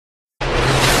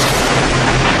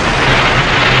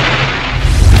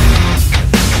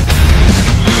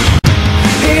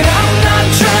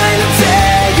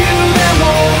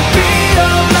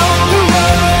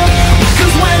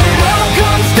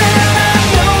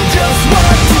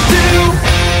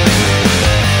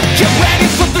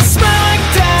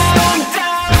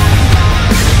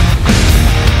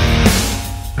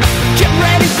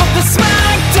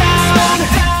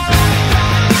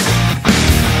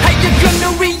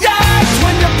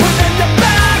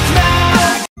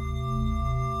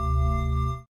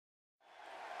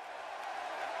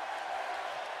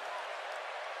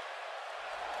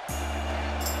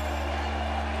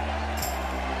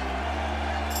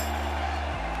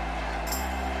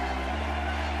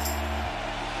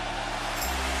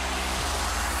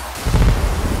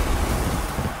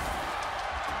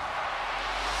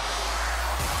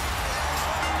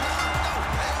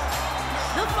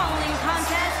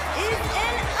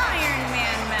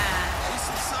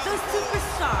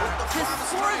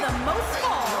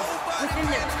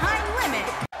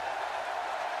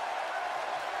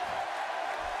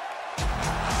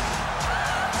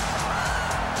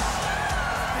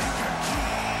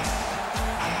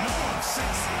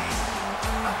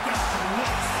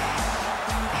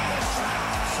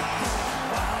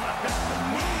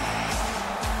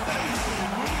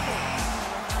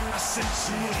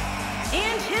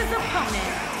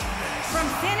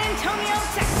San Antonio,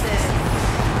 Texas,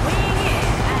 weighing in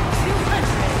at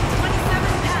 227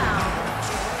 pounds,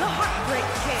 the Heartbreak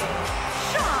Kid,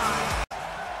 Shawn.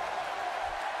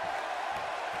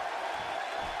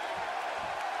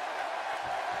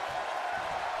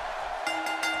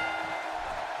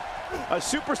 A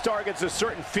superstar gets a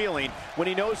certain feeling when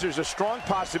he knows there's a strong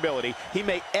possibility he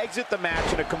may exit the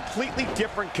match in a completely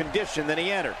different condition than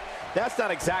he entered. That's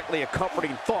not exactly a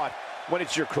comforting thought when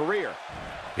it's your career.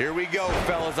 Here we go,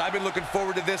 fellas. I've been looking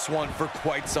forward to this one for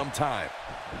quite some time.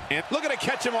 And looking to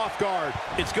catch him off guard.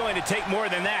 It's going to take more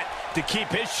than that to keep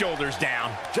his shoulders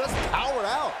down. Just power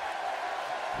out.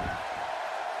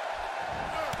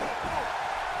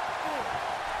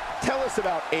 Tell us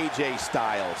about AJ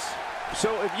Styles.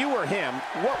 So if you were him,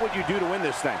 what would you do to win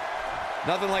this thing?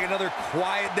 Nothing like another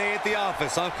quiet day at the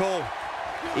office, huh, Cole?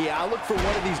 Yeah, I look for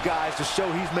one of these guys to show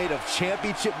he's made of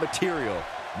championship material.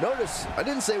 Notice, I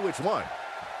didn't say which one.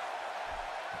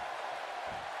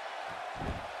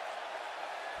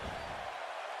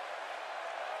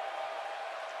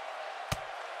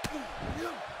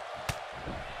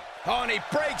 Oh, and he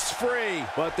breaks free.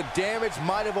 But the damage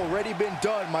might have already been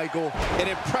done, Michael. An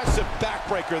impressive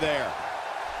backbreaker there.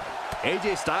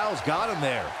 AJ Styles got him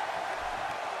there.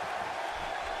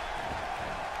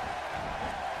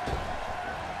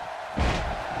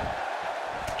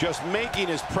 Just making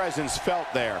his presence felt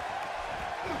there.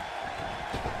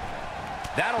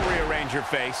 That'll rearrange your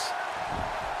face.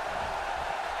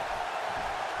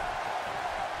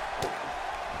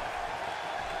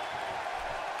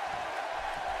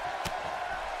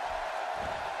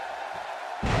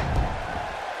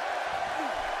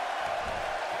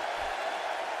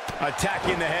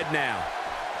 Attacking the head now.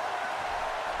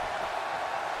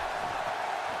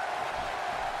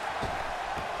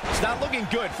 It's not looking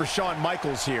good for Shawn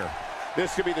Michaels here.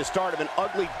 This could be the start of an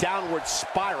ugly downward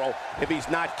spiral if he's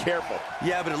not careful.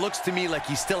 Yeah, but it looks to me like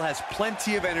he still has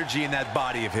plenty of energy in that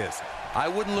body of his. I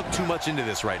wouldn't look too much into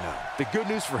this right now. The good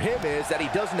news for him is that he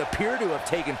doesn't appear to have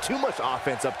taken too much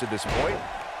offense up to this point,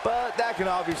 but that can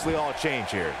obviously all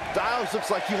change here. Styles looks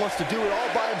like he wants to do it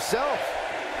all by himself.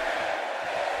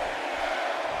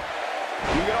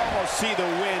 You can almost see the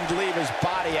wind leave his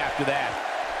body after that.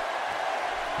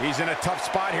 He's in a tough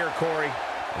spot here, Corey.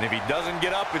 And if he doesn't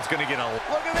get up, it's going to get a...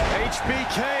 Look at that.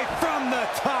 HBK from the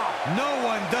top. No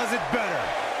one does it better.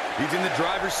 He's in the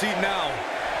driver's seat now.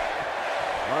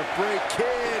 Heartbreak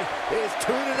Kid is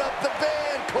tuning up the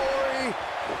band, Corey.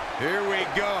 Here we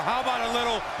go. How about a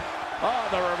little... Oh,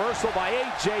 the reversal by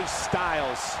AJ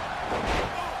Styles.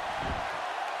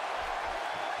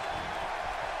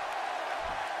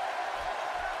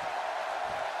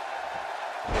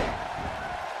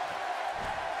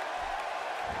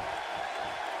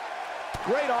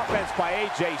 Great offense by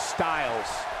AJ Styles.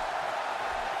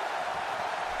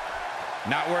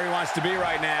 Not where he wants to be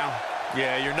right now.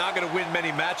 Yeah, you're not going to win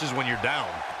many matches when you're down.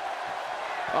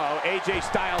 Oh, AJ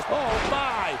Styles. Oh,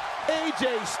 my.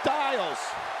 AJ Styles.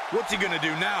 What's he going to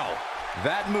do now?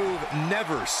 That move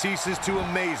never ceases to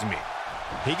amaze me.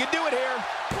 He can do it here.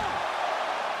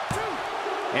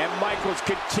 And Michaels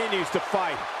continues to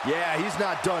fight. Yeah, he's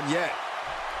not done yet.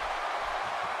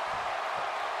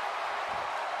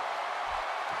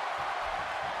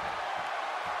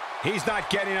 He's not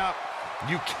getting up.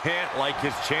 You can't like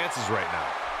his chances right now.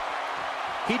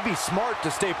 He'd be smart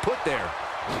to stay put there.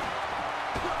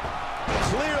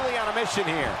 Clearly on a mission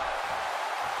here.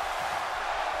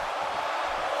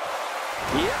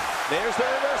 Yep, there's the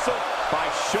reversal by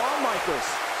Shawn Michaels.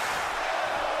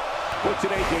 What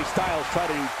should AJ Styles try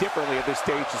to do differently at this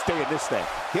stage to stay in this thing?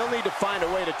 He'll need to find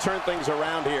a way to turn things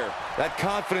around here. That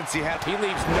confidence he had. He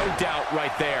leaves no doubt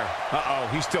right there. Uh-oh,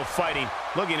 he's still fighting,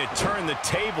 looking to turn the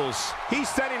tables. He's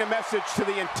sending a message to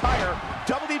the entire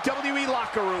WWE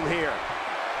locker room here.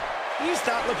 He's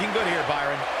not looking good here,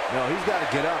 Byron. No, he's got to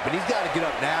get up, and he's got to get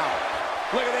up now.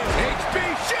 Look at this, HB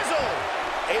Shizzle!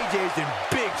 AJ's in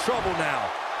big trouble now.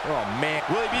 Oh, man.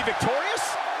 Will he be victorious?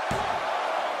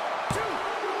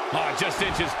 Oh, just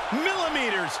inches,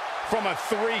 millimeters from a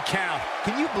 3 count.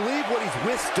 Can you believe what he's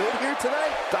withstood here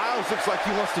tonight? Styles looks like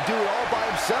he wants to do it all by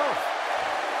himself.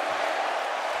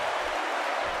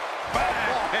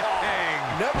 Bang!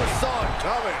 Never saw it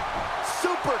coming.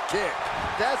 Super kick.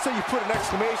 That's how you put an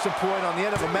exclamation point on the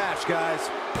end of a match, guys.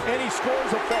 And he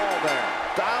scores a fall there.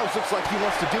 Styles looks like he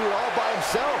wants to do it all by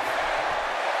himself.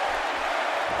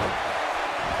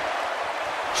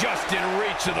 Just in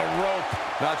reach of the rope.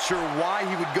 Not sure why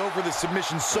he would go for the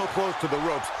submission so close to the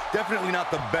ropes. Definitely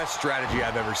not the best strategy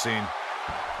I've ever seen.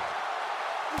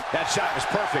 That shot was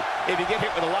perfect. If you get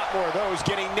hit with a lot more of those,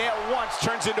 getting nailed once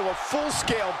turns into a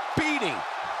full-scale beating.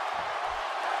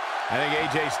 I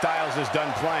think AJ Styles is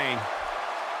done playing.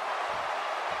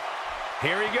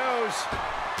 Here he goes.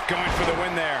 Going for the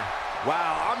win there.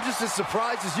 Wow, I'm just as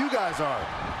surprised as you guys are.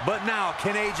 But now,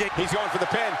 can AJ... He's going for the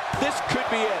pin. This could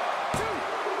be it.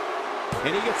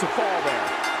 And he gets a fall there.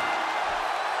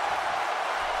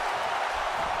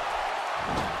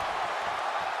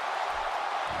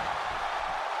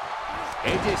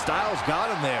 AJ Styles got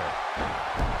him there.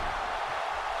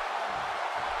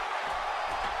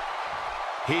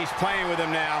 He's playing with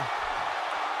him now.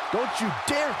 Don't you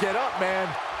dare get up, man.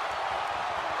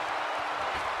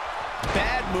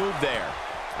 Bad move there.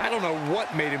 I don't know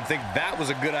what made him think that was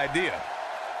a good idea.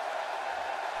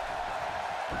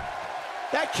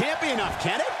 That can't be enough,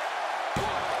 can it?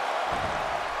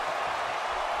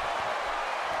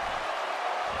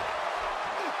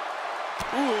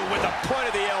 Ooh, with the point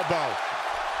of the elbow.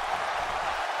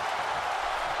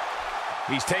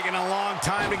 He's taking a long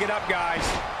time to get up, guys.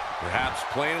 Perhaps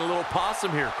playing a little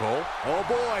possum here, Cole. Oh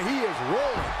boy, he is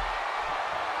rolling.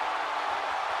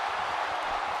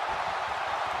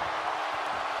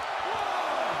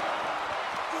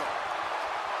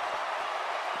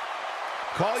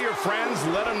 Call your friends,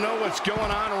 let them know what's going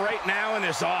on right now in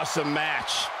this awesome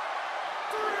match.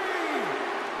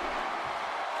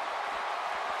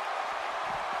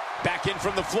 Back in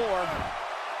from the floor.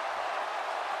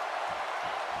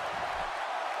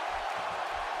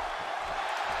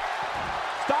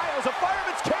 Styles, a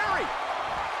fireman's carry.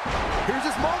 Here's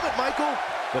his moment, Michael.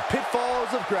 The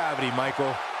pitfalls of gravity,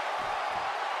 Michael.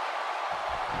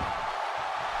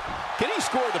 Can he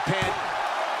score the pin?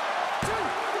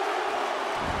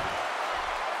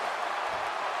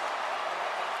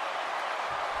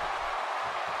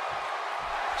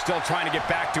 Still trying to get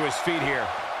back to his feet here.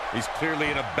 He's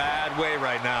clearly in a bad way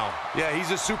right now. Yeah,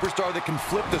 he's a superstar that can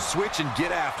flip the switch and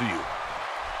get after you.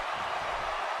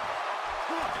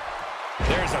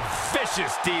 There's a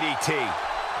vicious DDT.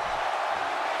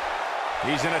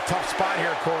 He's in a tough spot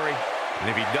here, Corey. And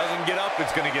if he doesn't get up,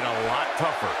 it's going to get a lot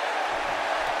tougher.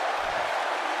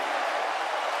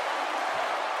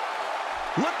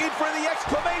 Looking for the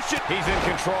exclamation. He's in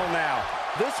control now.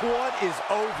 This one is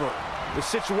over. The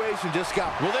situation just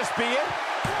got... Will this be it?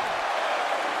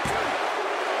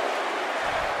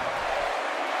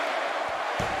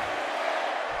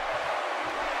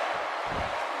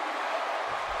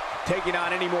 Taking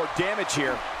on any more damage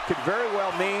here could very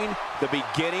well mean the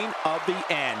beginning of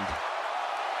the end.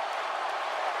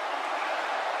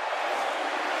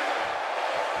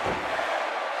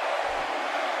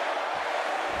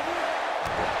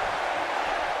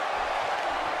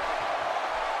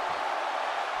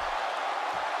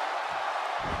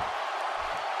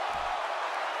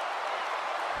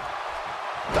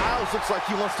 Styles looks like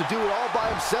he wants to do it all by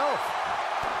himself.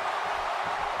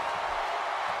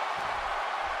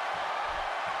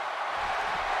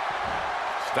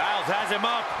 Styles has him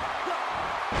up.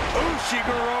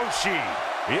 Ushigoroshi.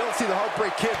 You don't see the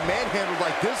Heartbreak Kid manhandled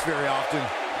like this very often.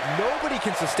 Nobody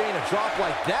can sustain a drop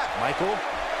like that, Michael.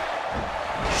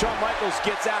 Shawn Michaels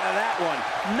gets out of that one.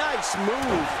 Nice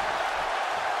move.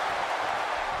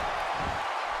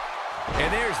 And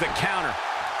there's the counter.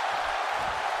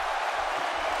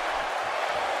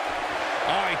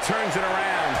 Oh, he turns it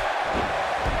around.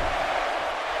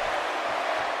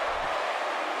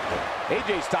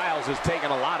 AJ Styles has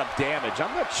taken a lot of damage.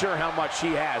 I'm not sure how much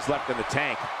he has left in the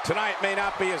tank. Tonight may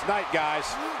not be his night, guys.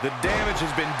 The damage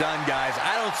has been done, guys.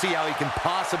 I don't see how he can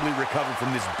possibly recover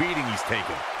from this beating he's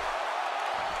taken.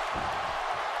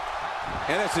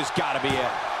 And this has got to be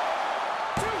it.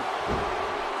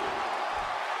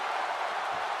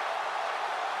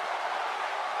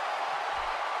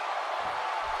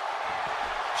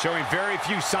 Showing very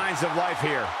few signs of life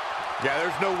here. Yeah,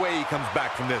 there's no way he comes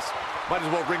back from this. Might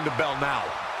as well ring the bell now.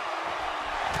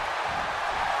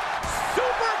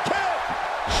 Super kick!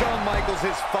 Shawn Michaels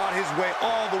has fought his way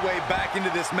all the way back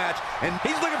into this match, and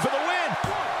He's looking for the win.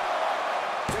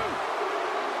 1,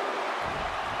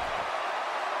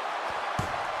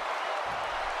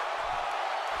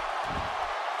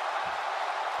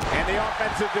 2. And the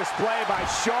offensive display by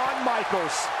Shawn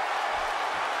Michaels.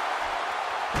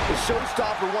 The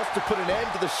showstopper wants to put an end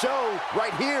to the show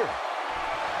right here.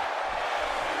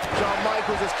 Shawn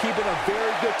Michaels is keeping a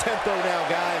very good tempo now,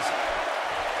 guys.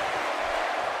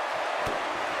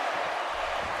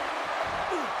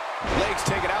 Legs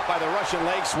taken out by the Russian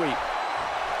leg sweep.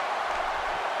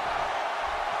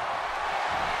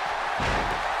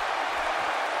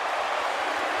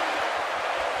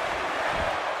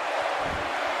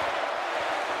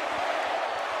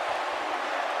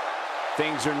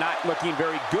 Things are not looking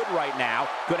very good right now.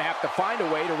 Going to have to find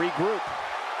a way to regroup.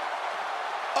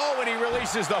 Oh, and he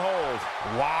releases the hold.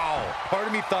 Wow. Part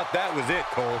of me thought that was it,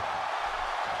 Cole.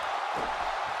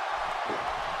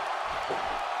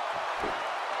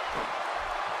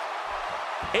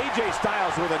 AJ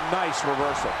Styles with a nice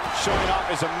reversal. Showing off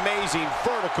his amazing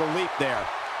vertical leap there.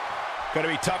 Going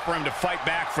to be tough for him to fight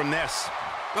back from this.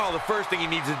 Oh, the first thing he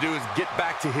needs to do is get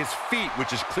back to his feet,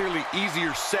 which is clearly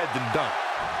easier said than done.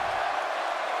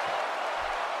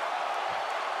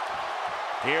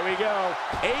 Here we go.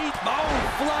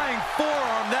 Flying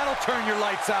forearm. That'll turn your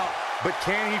lights out. But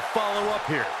can he follow up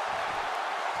here?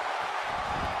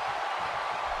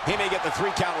 He may get the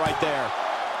 3 count right there.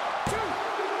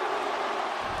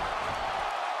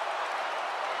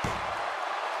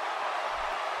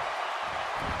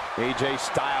 AJ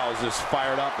Styles is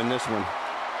fired up in this one.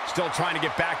 Still trying to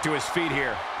get back to his feet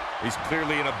here. He's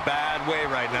clearly in a bad way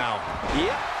right now.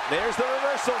 Yep, there's the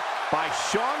reversal by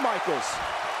Shawn Michaels.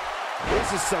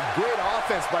 This is some great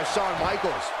offense by Shawn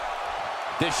Michaels.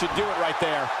 This should do it right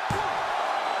there.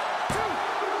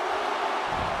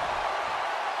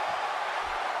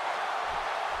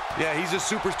 Yeah, he's a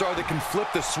superstar that can flip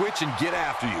the switch and get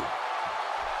after you.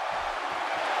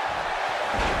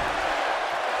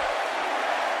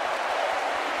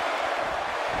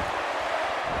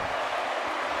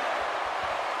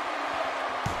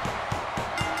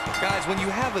 Guys, when you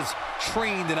have as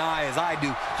trained an eye as I do,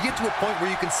 you get to a point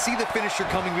where you can see the finisher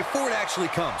coming before it actually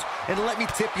comes. And let me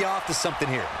tip you off to something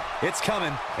here. It's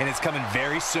coming, and it's coming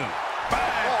very soon.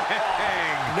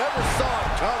 Bang! Never saw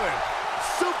it coming.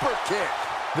 Super kick.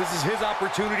 This is his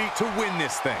opportunity to win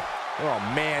this thing. Oh,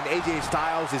 man, AJ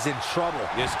Styles is in trouble.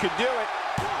 This could do it.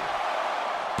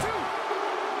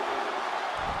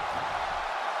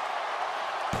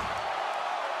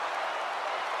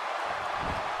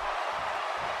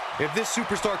 If this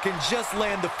superstar can just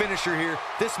land the finisher here,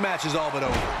 this match is all but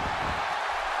over.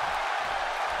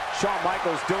 Shawn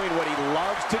Michaels doing what he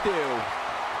loves to do.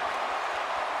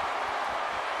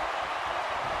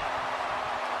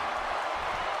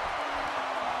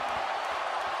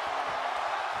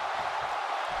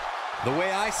 The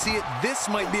way I see it, this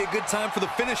might be a good time for the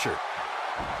finisher.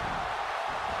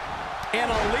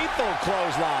 And a lethal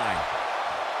clothesline.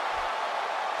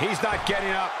 He's not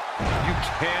getting up. You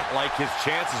can't like his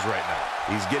chances right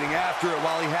now. He's getting after it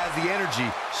while he has the energy.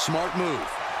 Smart move.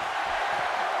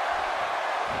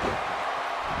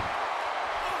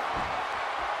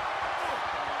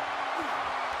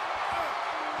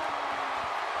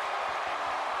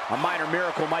 A minor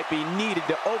miracle might be needed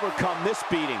to overcome this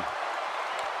beating.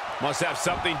 Must have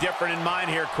something different in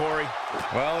mind here, Corey.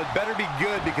 Well, it better be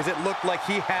good because it looked like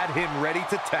he had him ready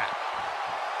to tap.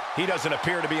 He doesn't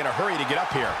appear to be in a hurry to get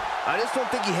up here. I just don't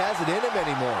think he has it in him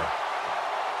anymore.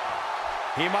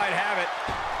 He might have it.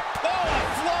 Oh, a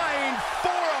flying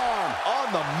forearm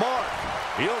On the mark.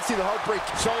 You don't see the heartbreak.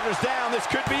 Shoulders down, this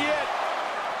could be it.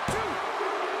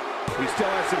 He still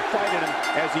has some fight in him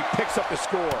as he picks up the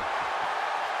score.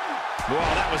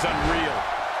 Wow, that was unreal.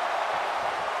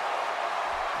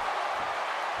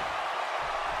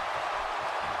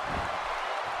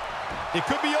 It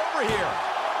could be over here.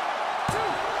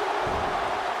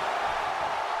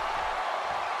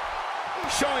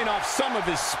 Showing off some of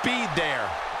his speed there.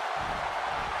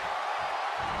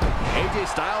 AJ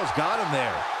Styles got him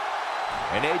there.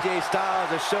 And AJ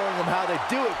Styles is showing him how they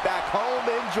do it back home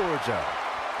in Georgia.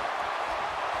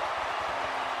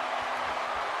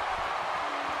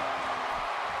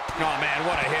 Oh, man,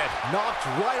 what a hit. Knocked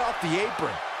right off the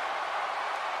apron.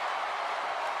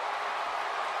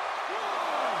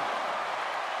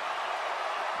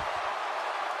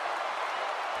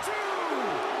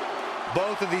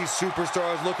 Both of these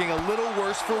superstars looking a little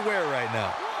worse for wear right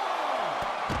now.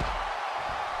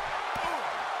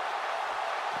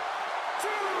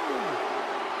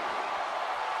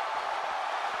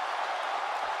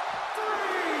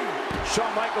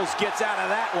 Shawn Michaels gets out of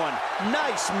that one.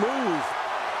 Nice move.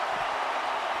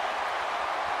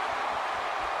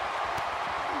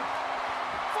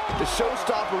 The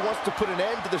showstopper wants to put an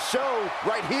end to the show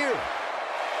right here.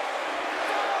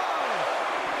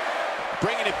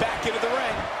 Bringing it back into the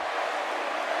ring.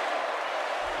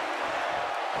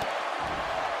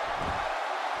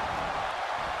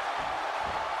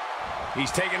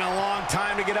 He's taking a long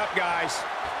time to get up, guys.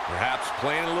 Perhaps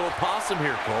playing a little possum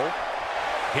here, Cole.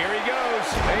 Here he goes.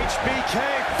 HBK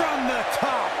from the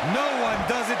top. No one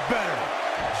does it better.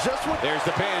 Just what... There's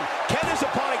the pin. Can his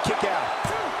opponent kick out?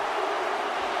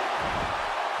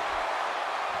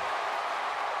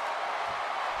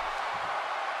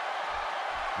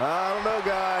 I don't know,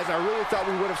 guys. I really thought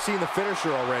we would have seen the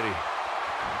finisher already.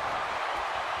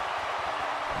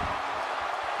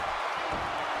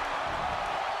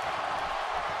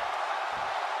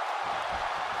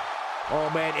 Oh,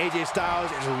 man, AJ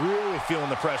Styles is really feeling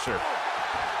the pressure.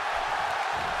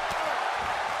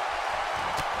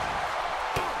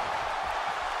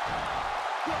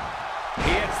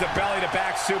 He hits the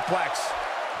belly-to-back suplex.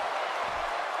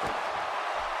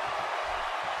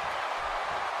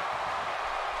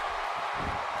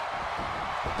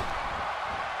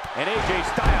 And AJ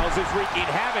Styles is wreaking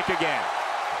havoc again.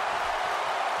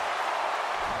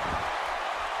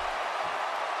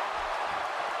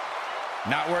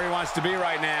 Not where he wants to be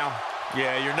right now.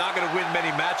 Yeah, you're not going to win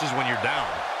many matches when you're down.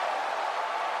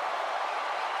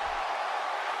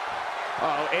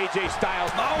 Uh-oh, AJ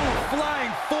Styles. Oh,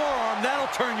 flying forearm.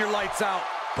 That'll turn your lights out.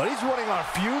 But he's running on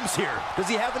fumes here. Does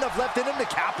he have enough left in him to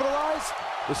capitalize?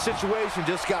 The situation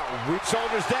just got weak.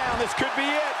 Shoulders down. This could be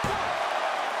it.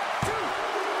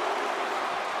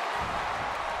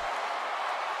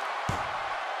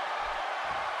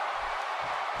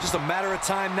 Just a matter of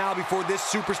time now before this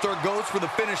superstar goes for the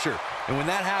finisher. And when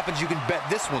that happens, you can bet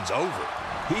this one's over.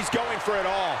 He's going for it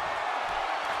all.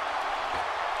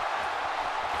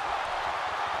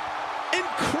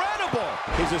 Incredible!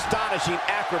 His astonishing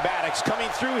acrobatics coming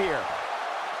through here.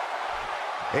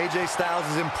 AJ Styles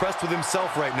is impressed with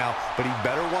himself right now, but he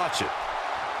better watch it.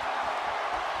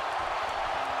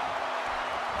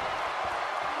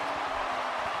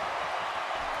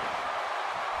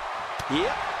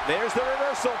 Yep, there's the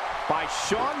reversal by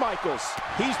Shawn Michaels.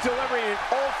 He's delivering an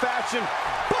old-fashioned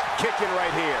butt kicking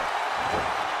right here.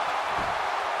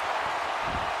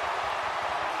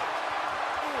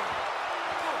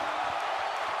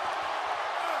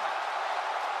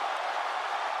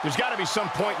 There's got to be some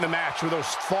point in the match where those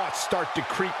thoughts start to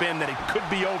creep in that it could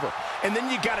be over. And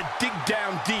then you got to dig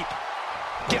down deep.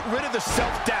 Get rid of the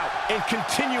self-doubt and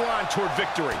continue on toward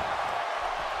victory.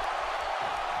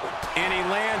 And he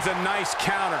lands a nice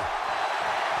counter.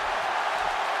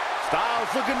 Styles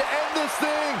looking to end this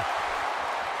thing.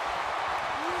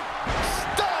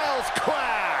 Styles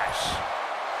clash.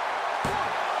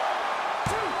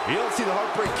 You don't see the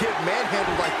Heartbreak Kid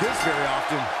manhandled like this very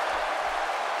often.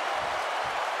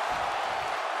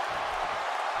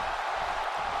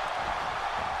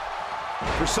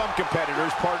 For some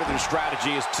competitors, part of their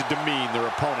strategy is to demean their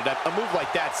opponent. A move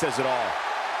like that says it all.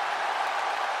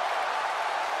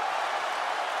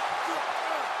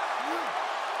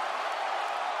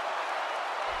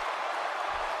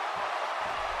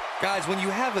 Guys, when you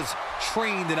have as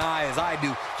trained an eye as I do,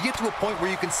 you get to a point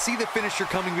where you can see the finisher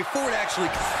coming before it actually...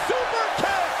 Super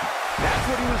kick! That's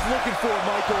what he was looking for,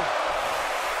 Michael.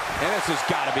 And this has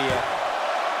got to be it.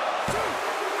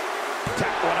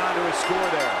 Tap one onto his score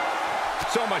there.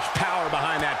 So much power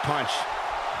behind that punch.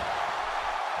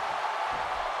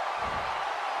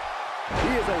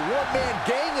 He is a one-man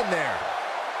gang in there.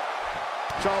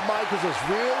 Shawn Michaels is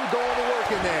really going to work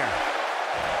in there.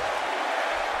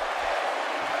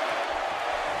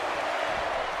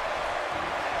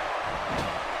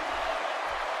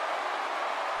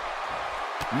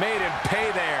 Made him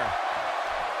pay there.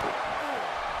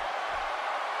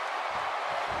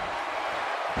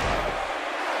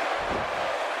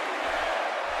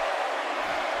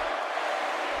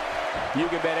 You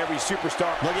can bet every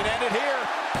superstar looking at it here.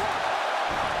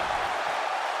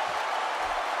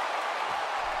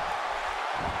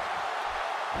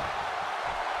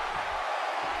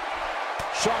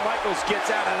 Shawn Michaels gets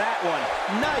out of that one.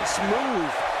 Nice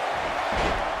move.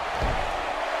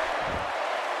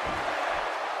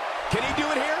 Can he do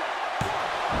it here?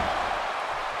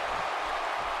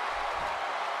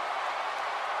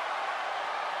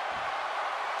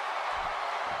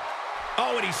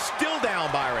 Oh, and he's still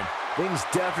down, Byron. Things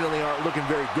definitely aren't looking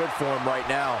very good for him right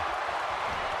now.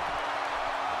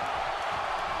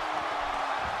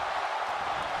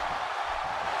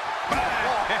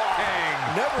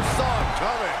 Bang! Never saw him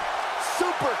coming.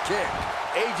 Super kick.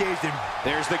 AJ's in.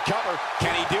 There's the cover.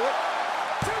 Can he do it?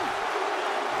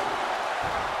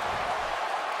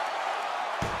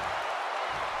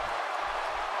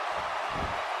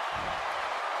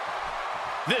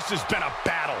 This has been a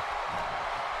battle.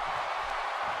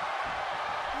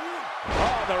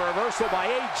 Oh, the reversal by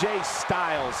AJ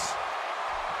Styles.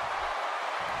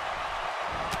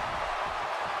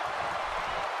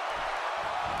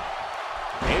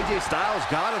 AJ Styles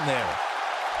got him there.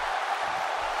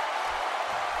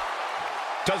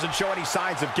 Doesn't show any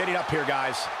signs of getting up here,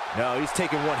 guys. No, he's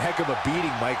taking one heck of a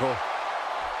beating, Michael.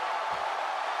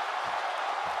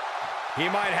 He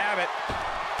might have it.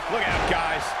 Look out,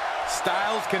 guys.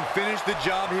 Styles can finish the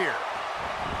job here.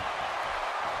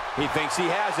 He thinks he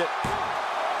has it.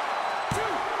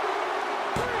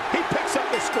 He picks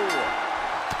up the score.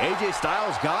 AJ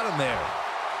Styles got him there.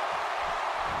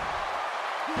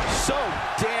 So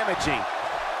damaging.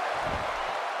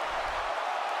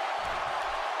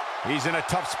 He's in a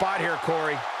tough spot here,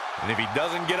 Corey. And if he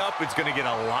doesn't get up, it's going to get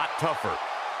a lot tougher.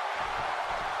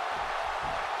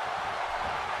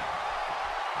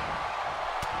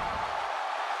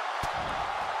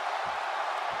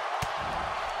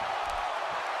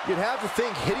 You'd have to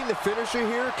think hitting the finisher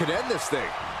here could end this thing.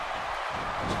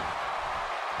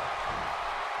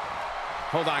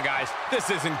 Hold on, guys. This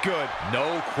isn't good.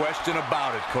 No question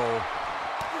about it, Cole.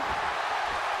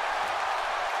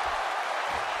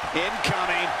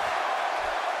 Incoming.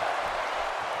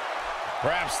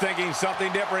 Perhaps thinking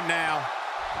something different now.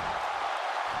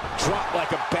 Dropped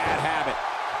like a bad habit.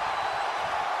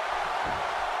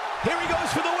 Here he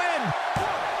goes for the win. 1,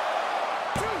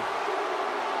 2.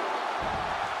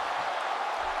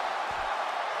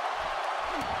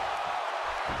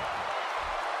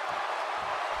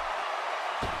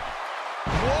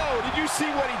 Whoa, did you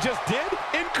see what he just did?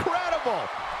 Incredible.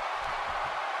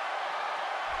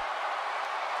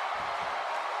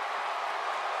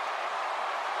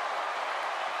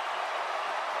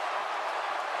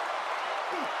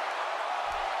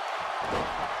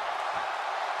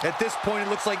 At this point, it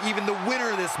looks like even the winner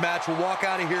of this match will walk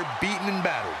out of here beaten and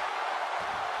battered.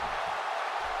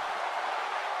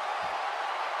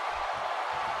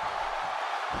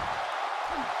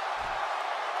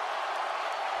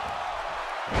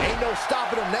 Ain't no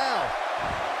stopping him now.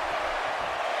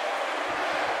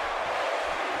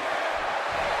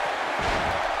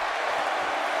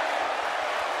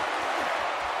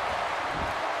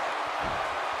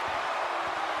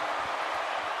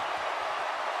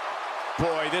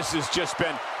 Boy, this has just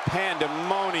been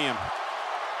pandemonium.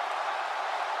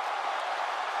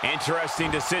 Interesting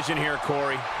decision here,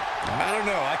 Corey. I don't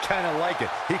know. I kind of like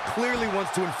it. He clearly wants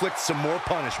to inflict some more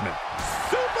punishment.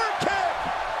 Super kick!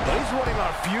 But he's running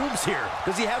on fumes here.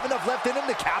 Does he have enough left in him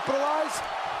to capitalize?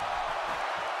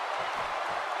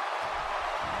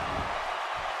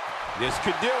 This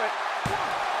could do it.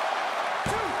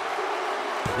 1,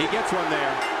 2. He gets one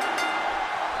there.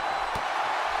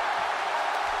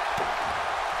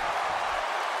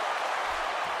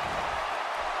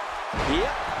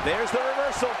 Yep, there's the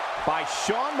reversal by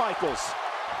Shawn Michaels.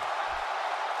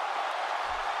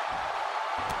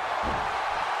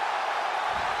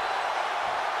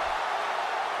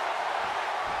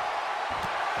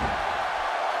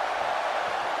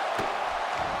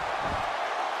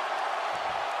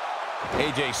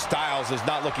 AJ Styles is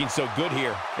not looking so good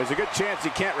here. There's a good chance he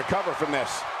can't recover from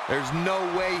this. There's no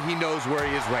way he knows where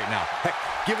he is right now. Heck,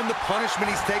 given the punishment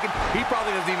he's taken, he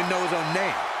probably doesn't even know his own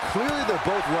name. Clearly, they're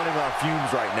both running on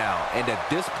fumes right now. And at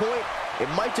this point, it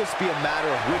might just be a matter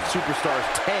of which superstar's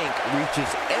tank reaches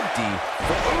empty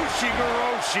for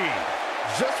Ushigoroshi.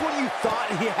 just when you thought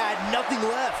he had nothing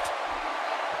left.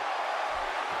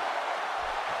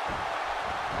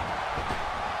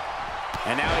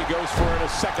 And now he goes for it a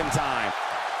second time.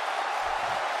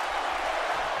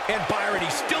 And Byron,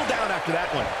 he's still down after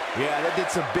that one. Yeah, that did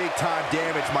some big-time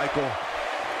damage, Michael.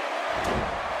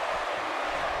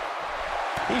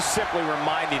 He's simply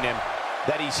reminding him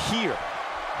that he's here.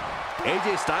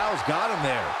 AJ Styles got him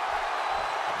there.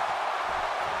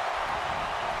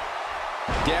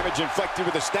 Damage inflicted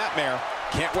with a snapmare.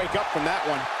 Can't wake up from that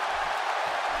one.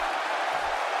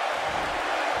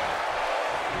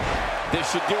 This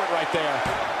should do it right there.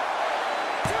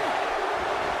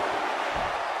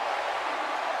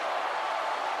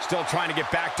 2. Still trying to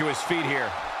get back to his feet here.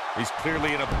 He's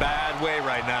clearly in a bad way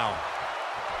right now.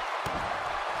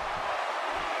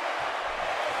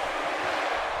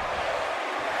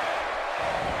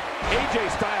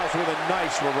 AJ Styles with a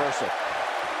nice reversal.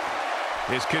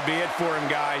 This could be it for him,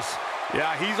 guys.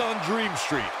 Yeah, he's on Dream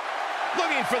Street.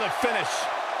 Looking for the finish.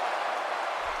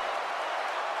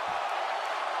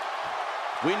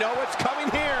 We know what's coming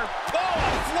here. Oh,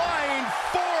 a flying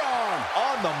forearm.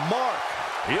 On the mark.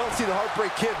 You don't see the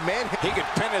Heartbreak Kid, man. He could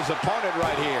pin his opponent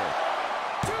right here.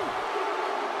 2.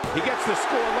 He gets the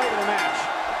score late in the match.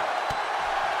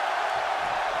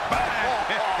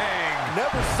 Bang!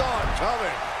 Never saw it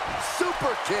coming.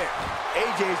 Super kick.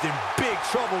 AJ's in big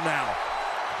trouble now.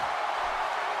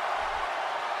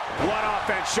 What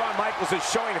offense Shawn Michaels is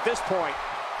showing at this point.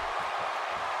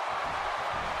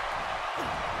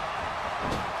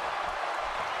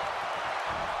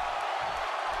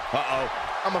 Uh-oh.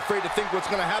 I'm afraid to think what's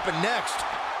going to happen next.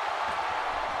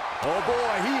 Oh,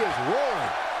 boy, he is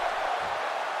rolling.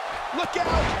 Look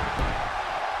out!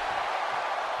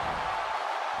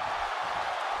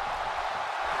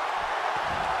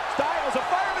 Styles, a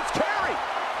fireman's carry!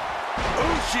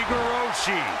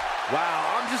 Ushigoroshi.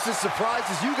 Wow, I'm just as surprised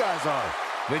as you guys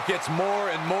are. It gets more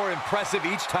and more impressive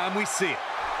each time we see it.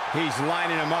 He's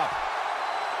lining him up.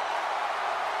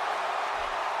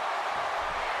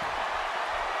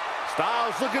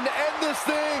 Styles looking to end this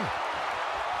thing.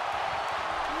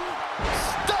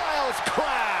 Styles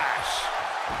crash.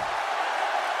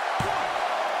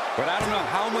 But I don't know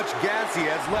how much gas he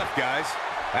has left, guys.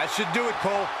 That should do it,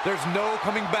 Cole. There's no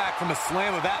coming back from a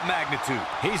slam of that magnitude.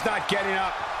 He's not getting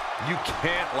up. You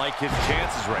can't like his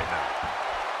chances right now.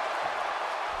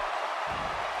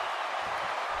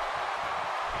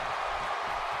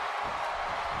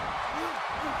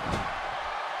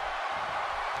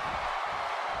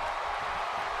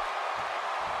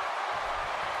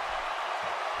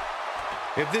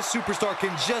 If this superstar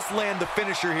can just land the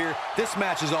finisher here, this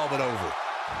match is all but over.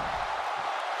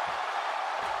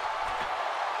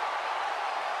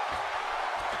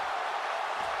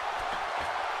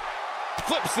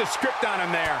 Flips the script on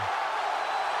him there.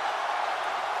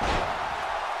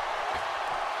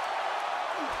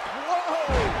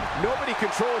 Whoa! Nobody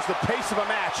controls the pace of a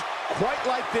match quite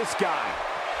like this guy.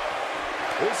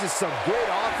 This is some great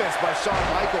offense by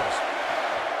Shawn Michaels.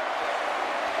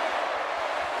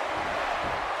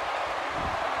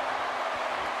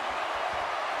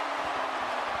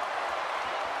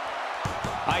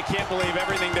 I can't believe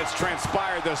everything that's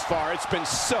transpired thus far. It's been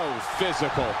so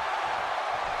physical.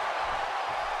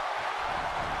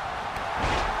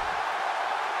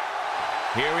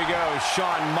 Here we go.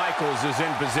 Shawn Michaels is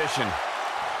in position.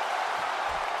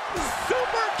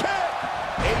 Super kick!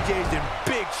 AJ's in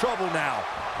big trouble now.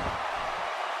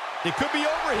 It could be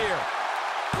over here.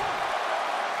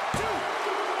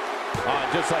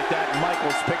 Just like that,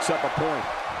 Michaels picks up a point.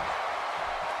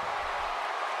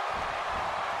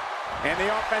 And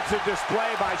the offensive display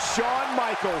by Shawn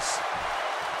Michaels.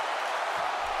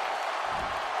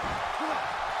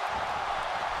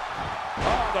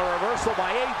 Oh, the reversal by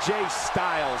AJ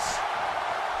Styles.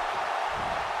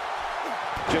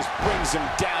 Just brings him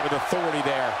down with authority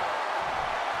there.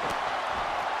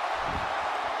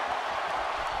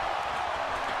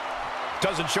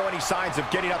 Doesn't show any signs of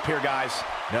getting up here, guys.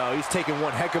 No, he's taking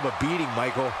one heck of a beating,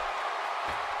 Michael.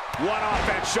 What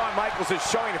offense Shawn Michaels is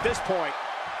showing at this point.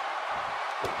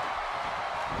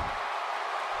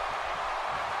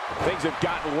 Things have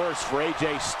gotten worse for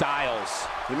AJ Styles.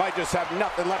 He might just have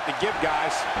nothing left to give, guys.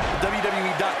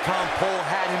 WWE.com poll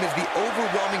had him as the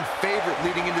overwhelming favorite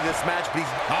leading into this match, but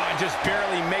he's just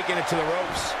barely making it to the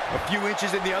ropes. a few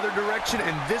inches in the other direction,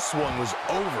 and this one was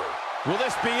over. Will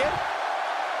this be it?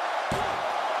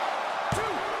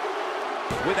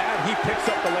 With that, he picks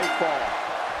up the late fall.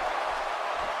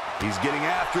 He's getting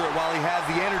after it while he has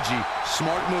the energy.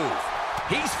 Smart move.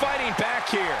 He's fighting back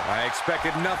here. I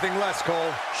expected nothing less,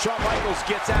 Cole. Shawn Michaels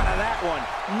gets out of that one.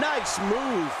 Nice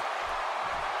move.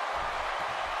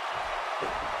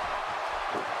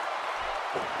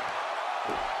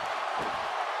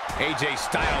 AJ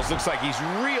Styles looks like he's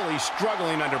really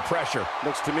struggling under pressure.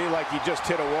 Looks to me like he just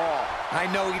hit a wall. I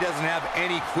know he doesn't have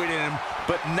any quit in him,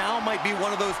 but now might be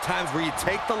one of those times where you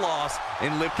take the loss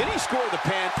and live. Can he score the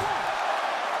pin?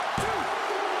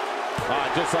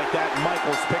 Just like that,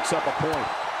 Michaels picks up a point.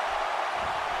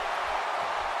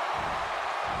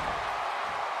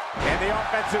 And the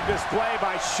offensive display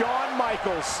by Shawn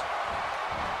Michaels.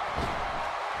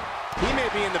 He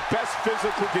may be in the best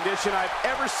physical condition I've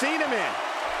ever seen him in.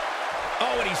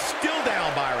 Oh, and he's still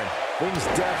down, Byron. Things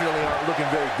definitely aren't looking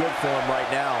very good for him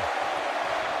right now.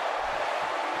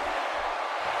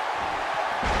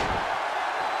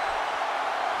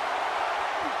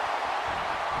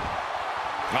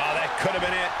 Oh, that could have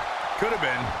been it. Could have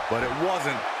been, but it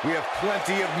wasn't. We have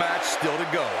plenty of match still to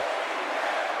go.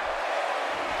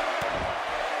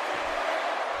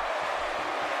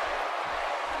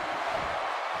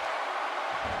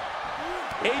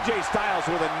 AJ Styles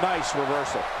with a nice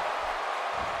reversal.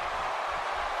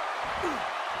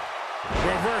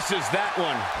 Reverses that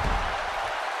one.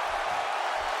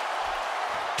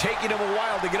 Taking him a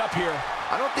while to get up here.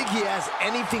 I don't think he has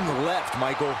anything left,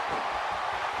 Michael.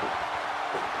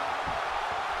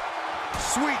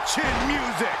 Sweet chin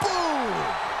music. Boom!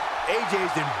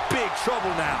 AJ's in big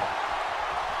trouble now.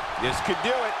 This could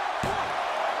do it.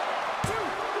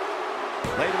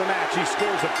 Late in the match, he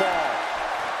scores a fall.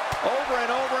 Over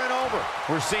and over and over.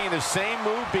 We're seeing the same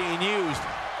move being used.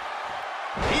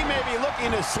 He may be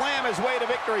looking to slam his way to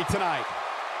victory tonight.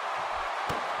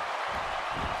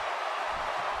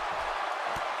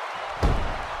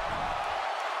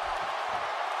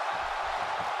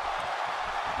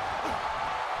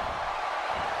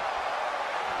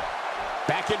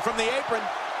 Back in from the apron.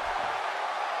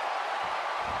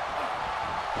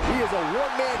 He is a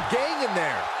one-man gang in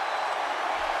there.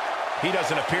 He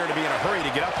doesn't appear to be in a hurry to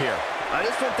get up here. I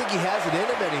just don't think he has it in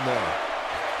him anymore.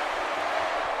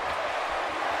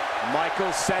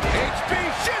 Michaels setting HB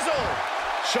Shizzle.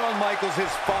 Shawn Michaels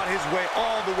has fought his way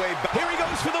all the way back. Here he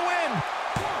goes for the win.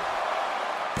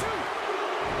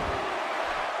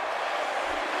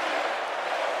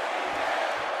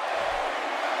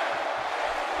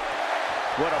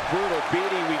 What a brutal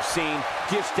beating we've seen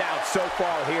dished out so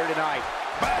far here tonight.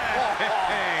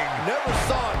 Bang! Never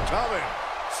saw it coming.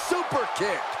 Super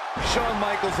kick. Shawn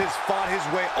Michaels has fought his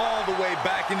way all the way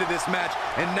back into this match,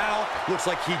 and now looks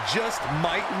like he just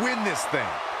might win this thing.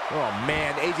 Oh,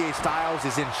 man, AJ Styles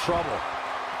is in trouble.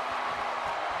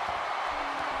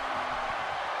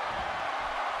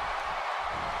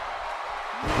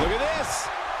 Look at this.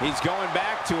 He's going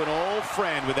back to an old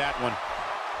friend with that one.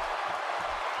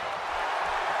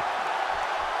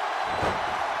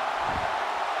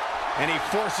 And he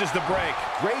forces the break.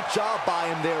 Great job by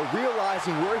him there,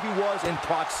 realizing where he was in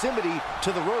proximity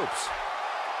to the ropes.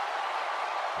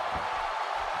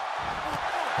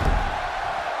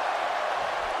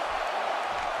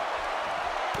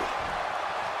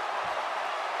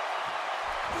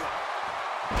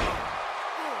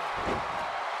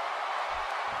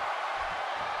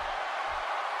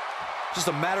 Just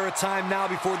a matter of time now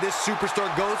before this superstar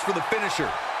goes for the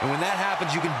finisher. And when that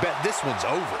happens, you can bet this one's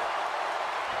over.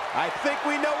 I think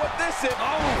we know what this is.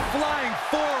 Oh, flying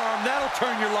forearm. That'll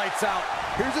turn your lights out.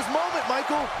 Here's his moment,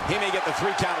 Michael. He may get the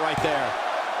 3 count right there.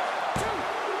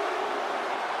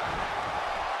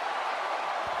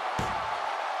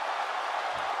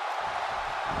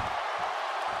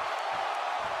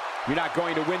 You're not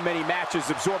going to win many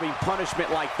matches absorbing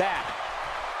punishment like that.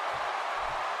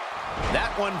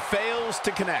 That one fails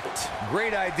to connect.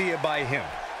 Great idea by him.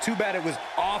 Too bad it was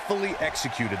awfully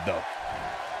executed, though.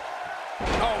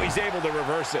 Oh, he's able to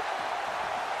reverse it.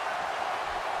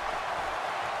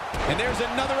 And there's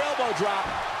another elbow drop.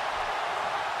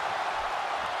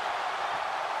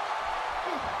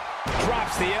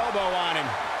 Drops the elbow on him.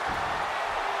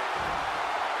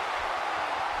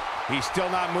 He's still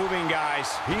not moving,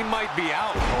 guys. He might be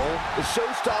out, Cole. The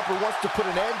showstopper wants to put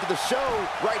an end to the show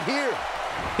right here.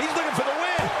 He's looking for the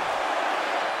win.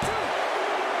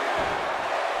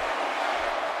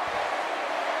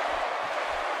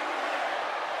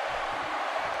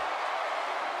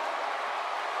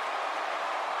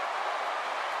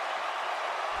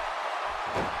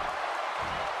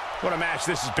 What a match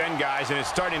this has been, guys, and it's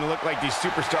starting to look like these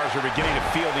superstars are beginning to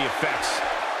feel the effects.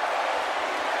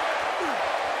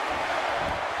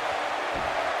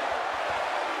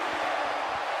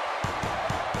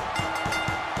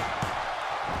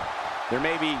 There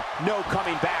may be no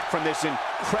coming back from this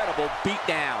incredible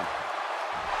beatdown.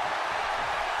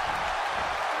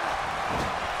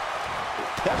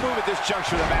 That move at this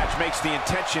juncture of the match makes the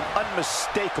intention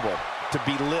unmistakable to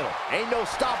belittle. Ain't no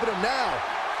stopping him now.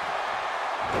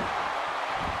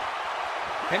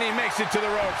 And he makes it to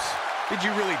the ropes. Did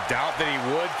you really doubt that he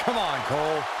would? Come on,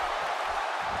 Cole.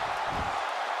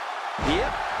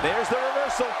 Yep, there's the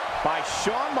reversal by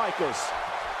Shawn Michaels.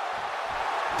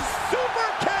 Super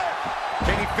kick!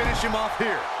 Can he finish him off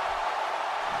here?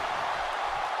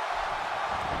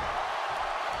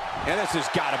 And this has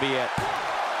got to be it.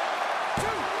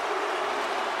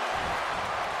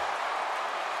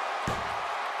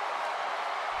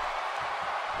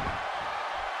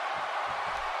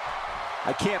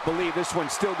 I can't believe this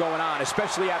one's still going on,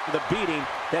 especially after the beating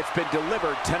that's been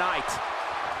delivered tonight.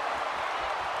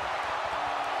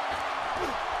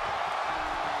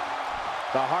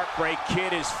 The Heartbreak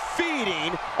Kid is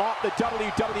feeding off the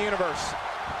WWE Universe.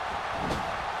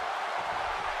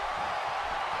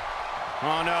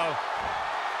 Oh, no.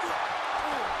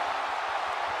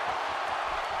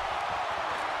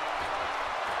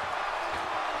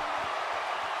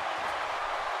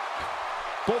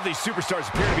 Both these superstars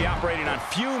appear to be operating on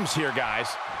fumes here,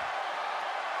 guys.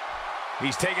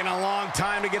 He's taking a long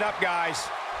time to get up, guys.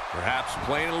 Perhaps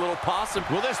playing a little possum.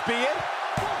 Will this be it?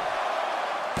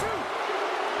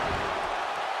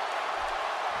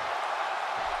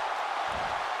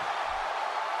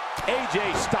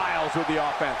 AJ Styles with the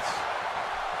offense.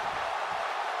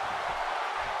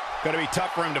 Going to be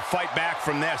tough for him to fight back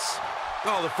from this.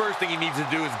 Oh, the first thing he needs to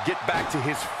do is get back to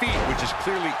his feet, which is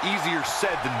clearly easier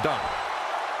said than done.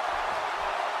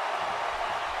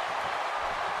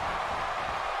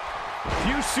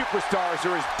 Few superstars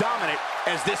are as dominant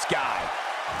as this guy.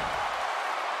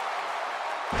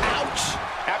 Ouch!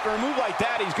 After a move like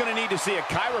that, he's going to need to see a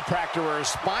chiropractor or a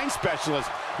spine specialist,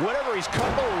 whatever he's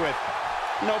comfortable with.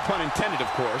 No pun intended, of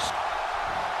course.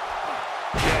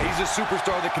 Yeah, he's a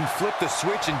superstar that can flip the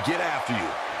switch and get after you.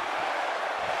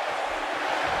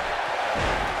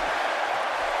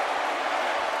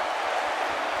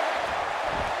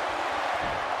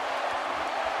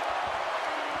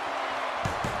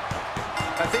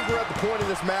 I think we're at the point in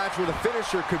this match where the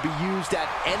finisher could be used at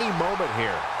any moment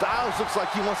here. Styles looks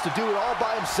like he wants to do it all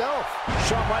by himself.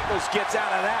 Shawn Michaels gets out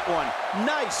of that one.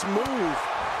 Nice move.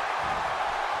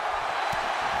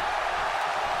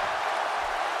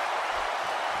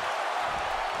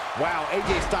 Wow,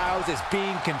 AJ Styles is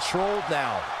being controlled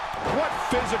now. What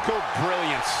physical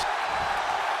brilliance.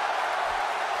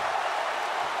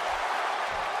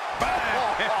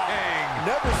 Bang!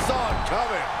 Never saw it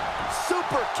coming.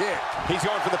 Super kick. He's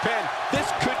going for the pin. This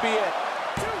could be it.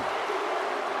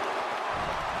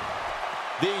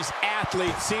 These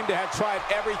athletes seem to have tried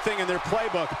everything in their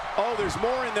playbook. Oh, there's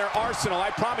more in their arsenal,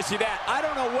 I promise you that. I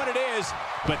don't know what it is,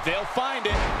 but they'll find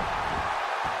it.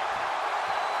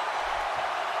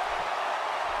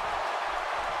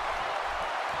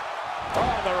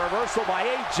 Oh, the reversal by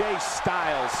AJ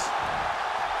Styles.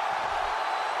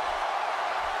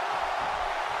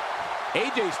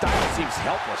 AJ Styles seems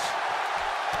helpless.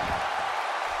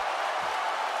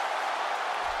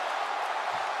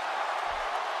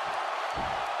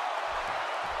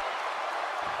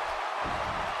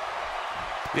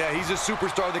 Yeah, he's a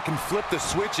superstar that can flip the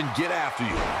switch and get after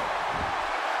you.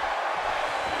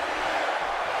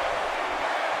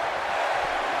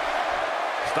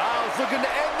 Styles looking to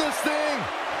end this thing.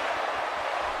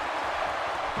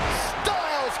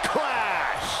 Styles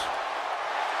clash.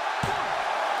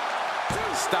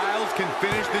 Styles can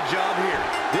finish the job here.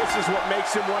 This is what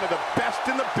makes him one of the best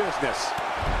in the business.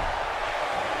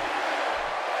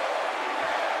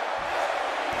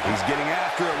 He's getting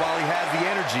after it while he has the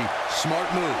energy. Smart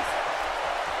move.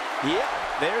 Yep,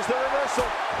 there's the reversal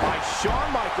by Shawn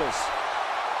Michaels.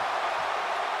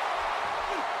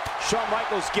 Shawn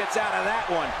Michaels gets out of that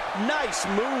one. Nice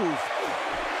move.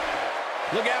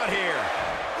 Look out here.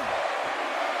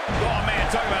 Oh, man,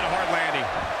 talk about a hard landing.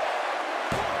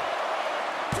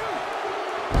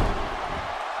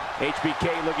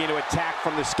 HBK looking to attack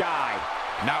from the sky.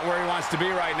 Not where he wants to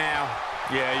be right now.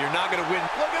 Yeah, you're not going to win.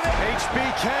 Look at that.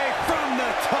 HBK from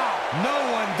the top. No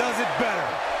one does it better.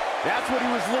 That's what he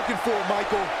was looking for,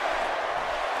 Michael.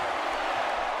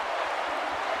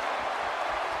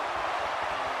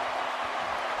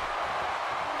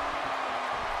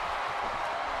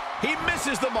 He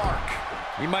misses the mark.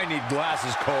 He might need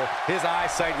glasses, Cole. His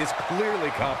eyesight is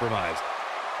clearly compromised.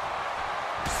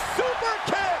 Super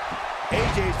kick.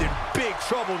 AJ's in big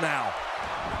trouble now.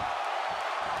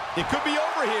 It could be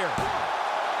over here.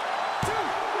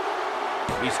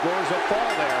 He scores a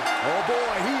fall there. Oh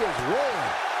boy, he is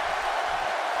rolling.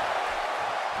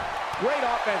 Great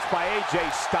offense by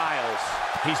AJ Styles.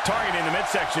 He's targeting the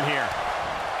midsection here.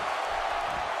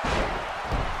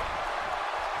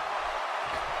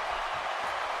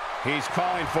 He's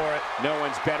calling for it. No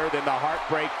one's better than the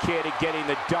Heartbreak Kid at getting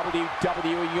the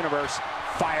WWE Universe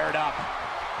fired up.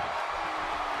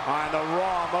 And the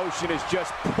raw emotion is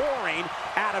just pouring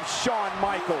out of Shawn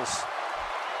Michaels.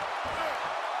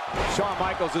 Shawn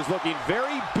Michaels is looking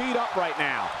very beat up right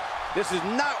now. This is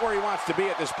not where he wants to be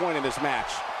at this point in this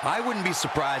match. I wouldn't be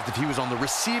surprised if he was on the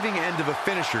receiving end of a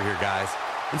finisher here, guys.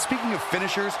 And speaking of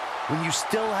finishers, when you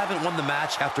still haven't won the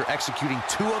match after executing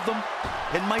 2 of them,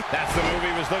 it might... That's the move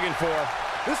he was looking for.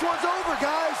 This one's over,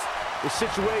 guys. The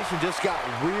situation just got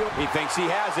real. He thinks he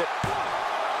has it.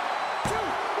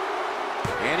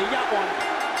 And he got one.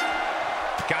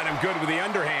 Got him good with the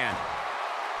underhand.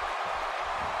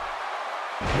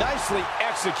 Nicely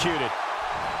executed.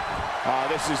 Oh,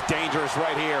 this is dangerous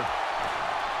right here.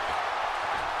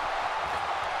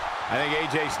 I think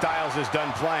AJ Styles is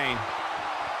done playing.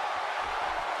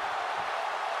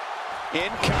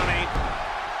 Incoming.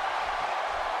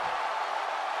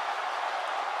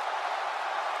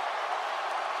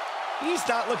 He's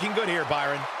not looking good here,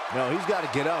 Byron. No, he's got to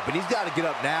get up, and he's got to get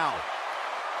up now.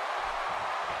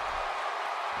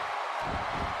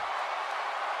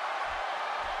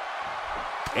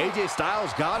 AJ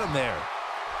Styles got him there.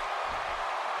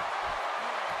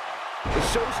 The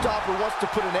showstopper wants to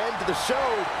put an end to the show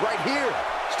right here.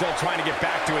 Still trying to get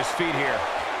back to his feet here.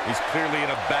 He's clearly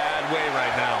in a bad way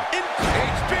right now.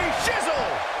 HB Shizzle!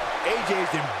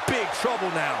 AJ's in big trouble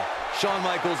now. Shawn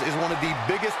Michaels is one of the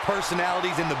biggest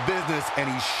personalities in the business, and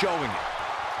he's showing it.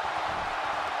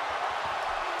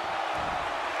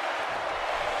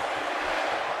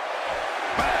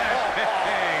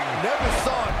 Bang! Never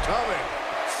saw it coming.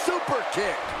 Super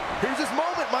kick. Here's his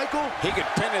moment, Michael. He could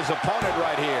pin his opponent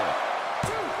right here.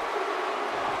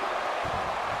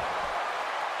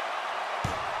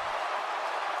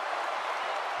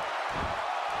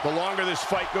 The longer this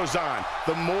fight goes on,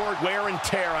 the more wear and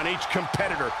tear on each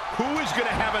competitor. Who is going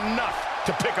to have enough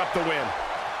to pick up the win?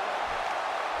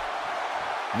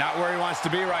 Not where he wants to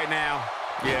be right now.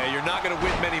 Yeah, you're not going to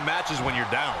win many matches when you're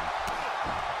down.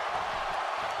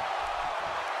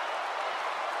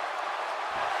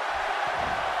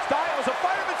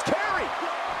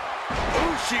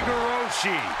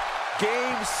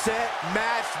 Game, set,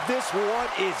 match. This one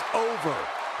is over.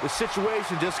 The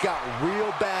situation just got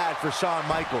real bad for Shawn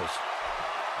Michaels.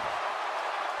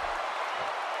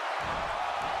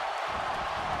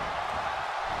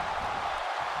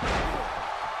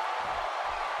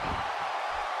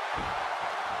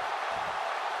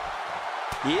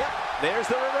 Yep, there's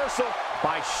the reversal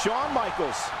by Shawn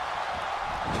Michaels.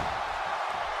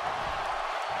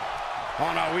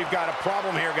 Oh no, we've got a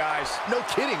problem here, guys. No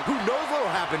kidding. Who knows what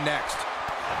will happen next?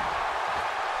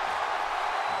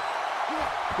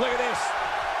 Look at this.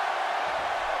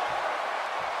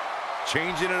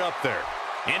 Changing it up there.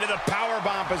 Into the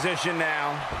powerbomb position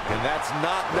now. And that's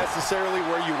not necessarily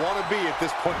where you want to be at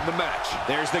this point in the match.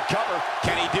 There's the cover.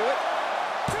 Can he do it?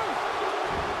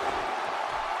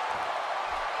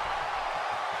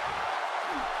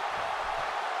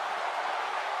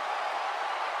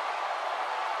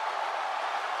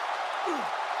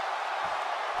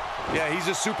 Yeah, he's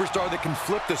a superstar that can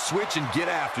flip the switch and get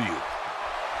after you.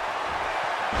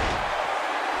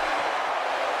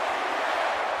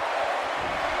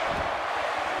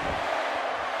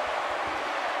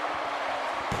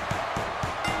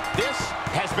 This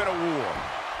has been a war.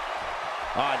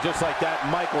 Just like that,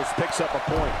 Michaels picks up a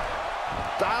point.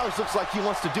 Styles looks like he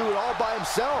wants to do it all by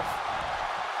himself.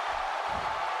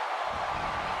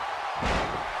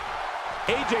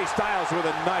 AJ Styles with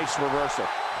a nice reversal.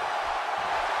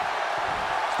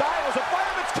 Styles, a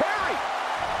fireman's carry.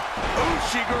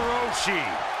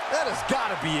 That has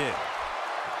got to be it.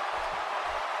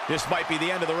 This might be the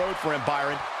end of the road for him,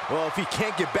 Byron. Well, if he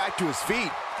can't get back to his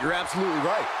feet, you're absolutely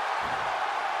right.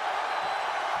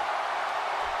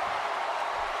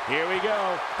 Here we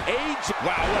go. AJ.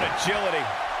 Wow, what agility.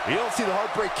 You don't see the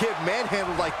Heartbreak Kid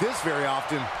manhandled like this very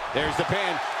often. There's the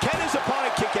pin. Can his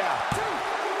opponent kick out?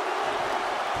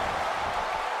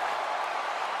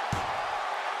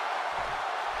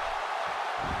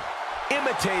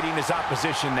 Imitating his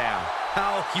opposition now.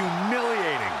 How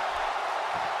humiliating.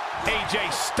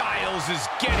 AJ Styles is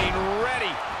getting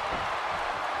ready.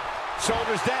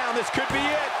 Shoulders down, this could be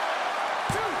it.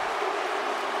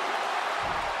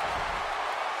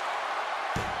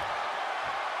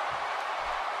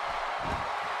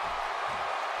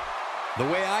 The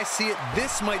way I see it,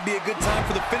 this might be a good time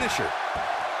for the finisher.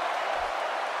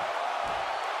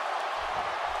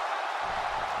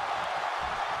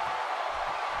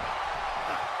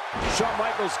 Shawn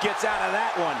Michaels gets out of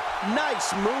that one.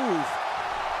 Nice move.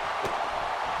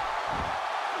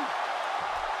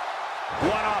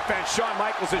 What offense Shawn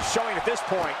Michaels is showing at this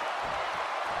point.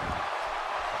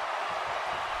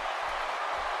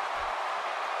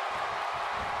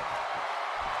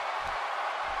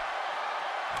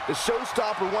 The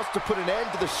showstopper wants to put an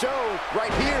end to the show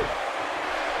right here.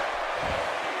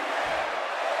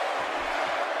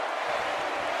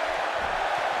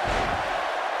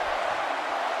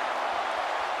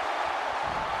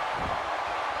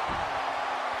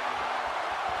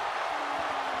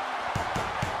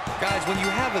 Guys, when you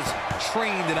have as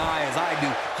trained an eye as I do,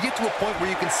 you get to a point where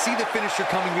you can see the finisher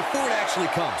coming before it actually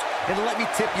comes. And let me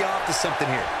tip you off to something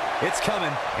here. It's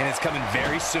coming, and it's coming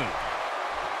very soon.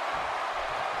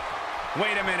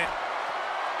 Wait a minute.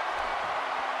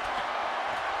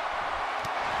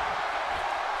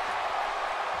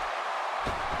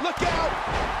 Look out!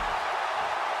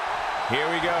 Here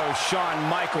we go. Shawn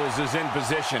Michaels is in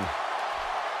position.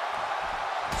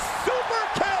 Super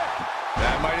kick!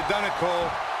 That might have done it,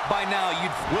 Cole. By now,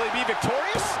 will he be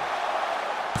victorious?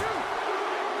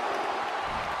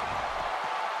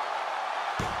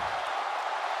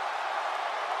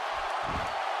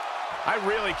 I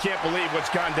really can't believe what's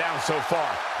gone down so far.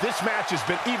 This match has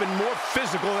been even more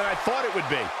physical than I thought it would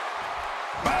be.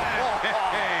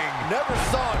 Bang! Never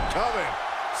saw it coming.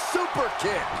 Super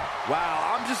kick.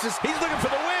 Wow, He's looking for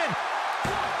the win.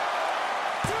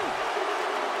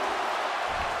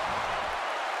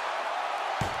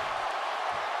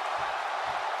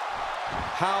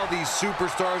 How these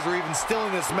superstars are even still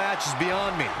in this match is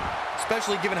beyond me,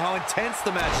 especially given how intense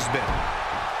the match has been.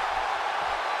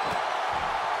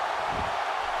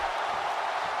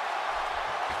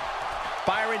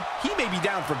 Byron, he may be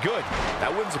down for good.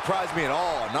 That wouldn't surprise me at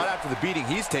all, not after the beating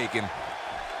he's taken.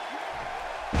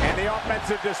 And the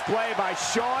offensive display by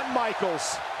Shawn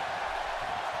Michaels.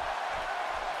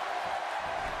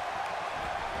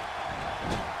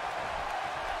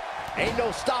 Ain't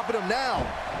no stopping him now.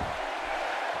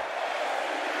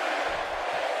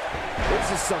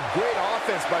 This is some great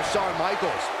offense by Shawn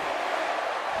Michaels.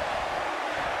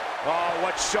 Oh,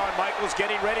 what's Shawn Michaels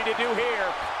getting ready to do here?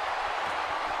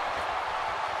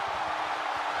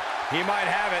 He might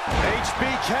have it.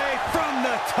 HBK from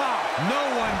the top. No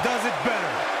one does it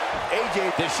better.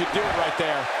 AJ, this should do it right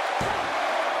there.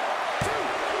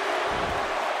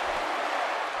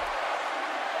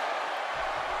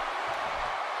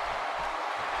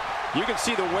 You can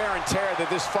see the wear and tear that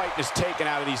this fight has taken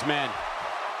out of these men.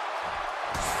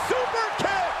 Super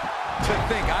kick! To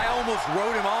think, I almost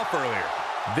wrote him off earlier.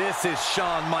 This is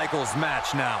Shawn Michaels'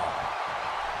 match now.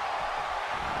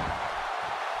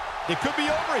 It could be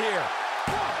over here.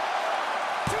 1,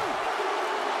 2.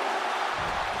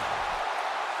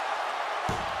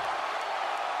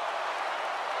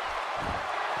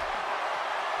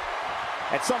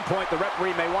 At some point, the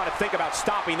referee may want to think about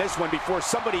stopping this one before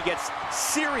somebody gets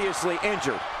seriously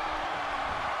injured.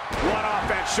 What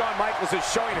offense Shawn Michaels is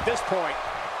showing at this point.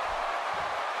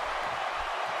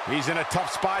 He's in a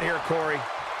tough spot here, Corey.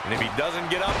 And if he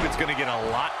doesn't get up, it's going to get a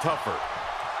lot tougher.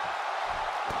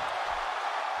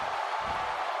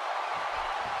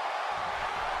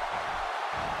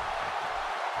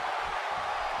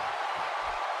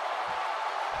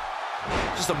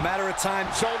 Just a matter of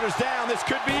time. Shoulders down, this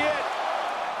could be it.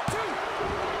 2.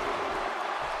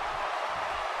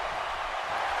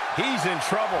 He's in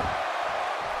trouble.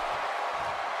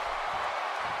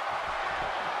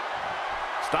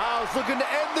 Styles looking to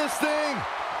end this thing.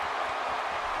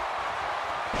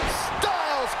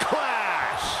 Styles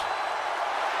clash.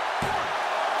 1,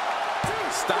 2.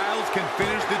 Styles can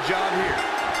finish the job here.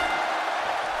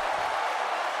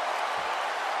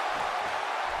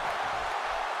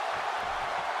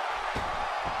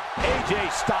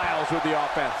 AJ Styles with the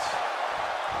offense.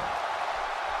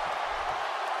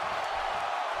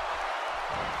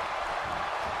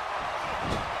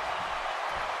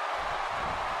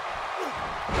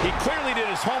 He clearly did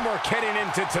his homework heading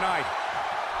into tonight.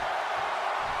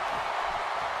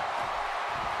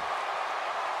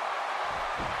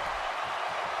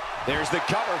 There's the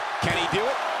cover. Can he do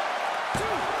it? 2.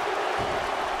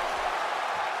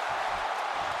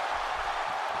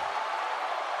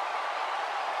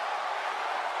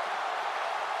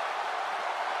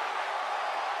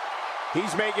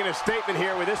 He's making a statement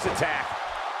here with this attack.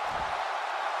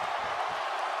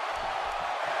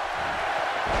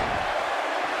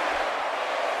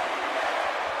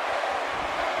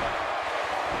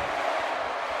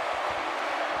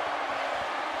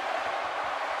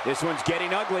 This one's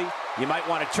getting ugly. You might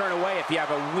want to turn away if you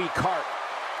have a weak heart.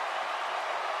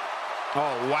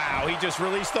 Oh, wow, he just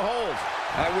released the hold.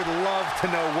 I would love to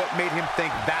know what made him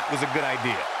think that was a good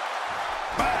idea.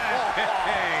 Bang!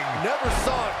 Never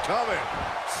saw it coming.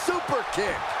 Super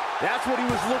kick. That's what he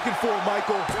was looking for,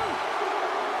 Michael. 2.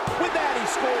 With that, he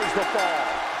scores the fall.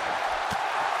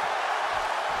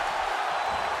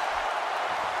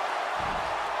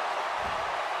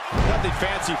 Nothing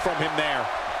fancy from him there.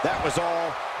 That was all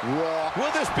raw.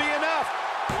 Will this be enough?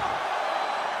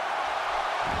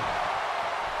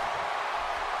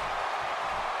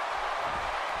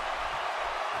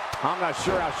 I'm not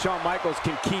sure how Shawn Michaels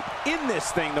can keep in this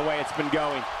thing the way it's been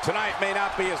going. Tonight may not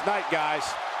be his night, guys.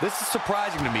 This is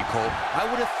surprising to me, Cole. I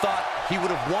would have thought he would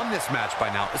have won this match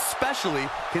by now, especially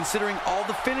considering all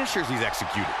the finishers he's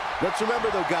executed. Let's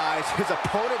remember, though, guys, his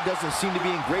opponent doesn't seem to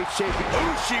be in great shape.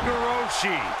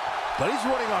 Ushigoroshi. But he's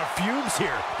running on fumes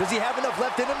here. Does he have enough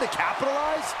left in him to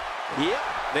capitalize? Yep,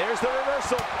 there's the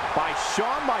reversal by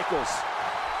Shawn Michaels.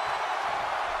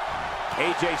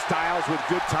 AJ Styles with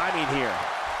good timing here.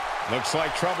 Looks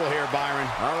like trouble here, Byron.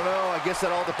 I don't know. I guess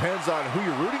that all depends on who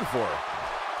you're rooting for.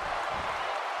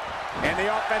 And the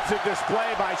offensive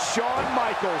display by Shawn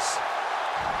Michaels.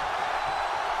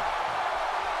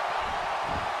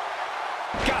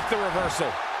 Got the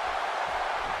reversal.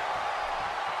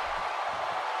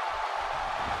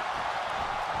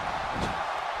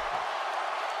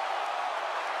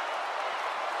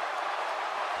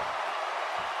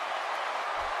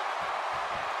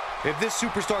 If this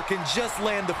superstar can just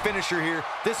land the finisher here,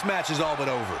 this match is all but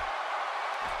over.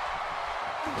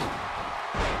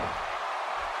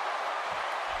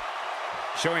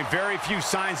 Showing very few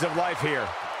signs of life here.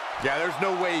 Yeah, there's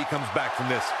no way he comes back from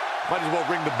this. Might as well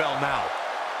ring the bell now.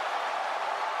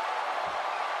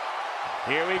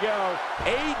 Here we go.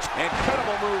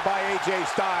 Incredible move by AJ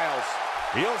Styles.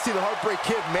 You don't see the Heartbreak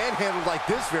Kid manhandled like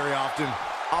this very often.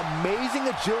 Amazing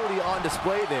agility on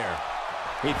display there.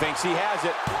 He thinks he has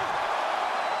it. 1,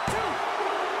 2.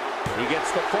 He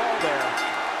gets the fall there.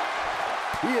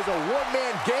 He is a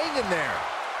one-man gang in there.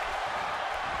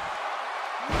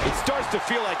 It starts to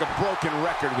feel like a broken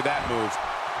record with that move.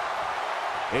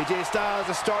 AJ Styles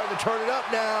is starting to turn it up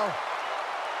now.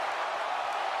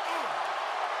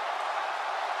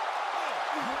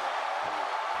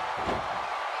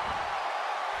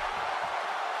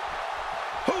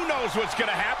 knows what's going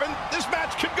to happen. This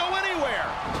match could go anywhere.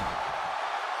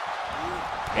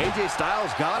 AJ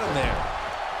Styles got him there.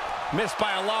 Missed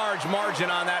by a large margin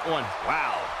on that one.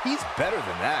 Wow, he's better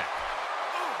than that.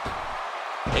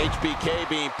 HBK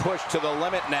being pushed to the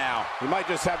limit now. He might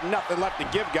just have nothing left to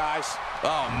give, guys.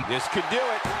 This could do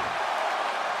it.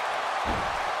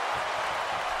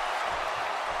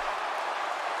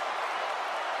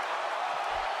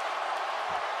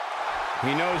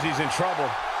 He knows he's in trouble.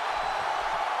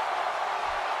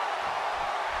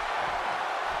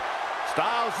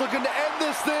 Styles looking to end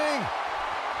this thing.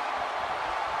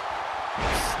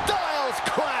 Styles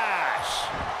clash.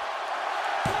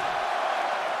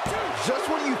 Just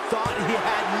when you thought he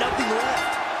had nothing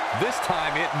left. This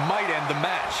time it might end the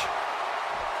match.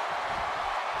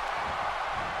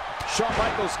 Shawn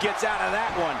Michaels gets out of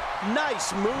that one.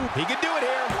 Nice move. He could do it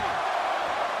here.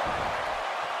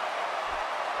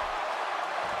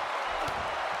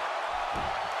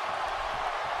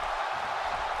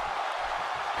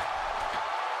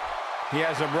 He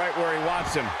has him right where he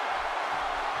wants him.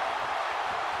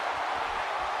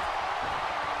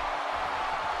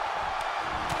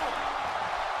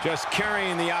 Just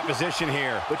carrying the opposition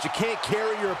here. But you can't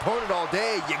carry your opponent all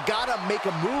day. You gotta make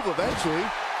a move eventually.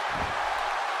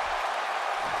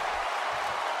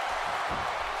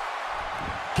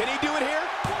 Can he do it here?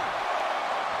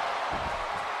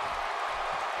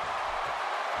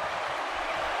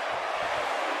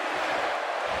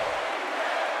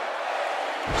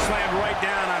 Slammed right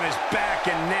down on his back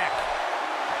and neck.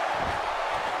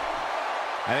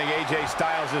 I think AJ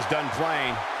Styles is done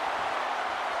playing.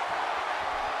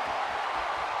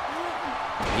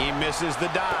 He misses the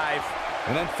dive.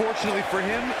 And unfortunately for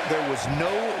him, there was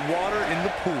no water in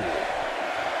the pool.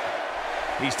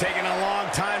 He's taking a long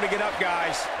time to get up,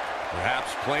 guys.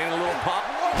 Perhaps playing a little pop.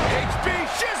 HB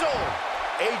Shizzle!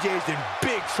 AJ's in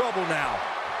big trouble now.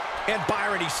 And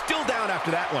Byron, he's still down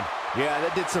after that one. Yeah,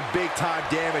 that did some big-time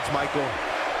damage, Michael.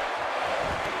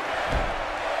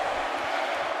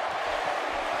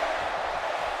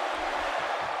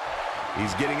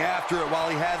 He's getting after it while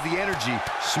he has the energy.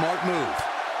 Smart move.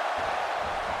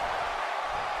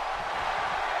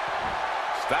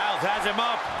 Styles has him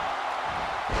up.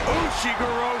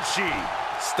 Ushigoroshi.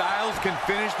 Styles can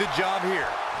finish the job here.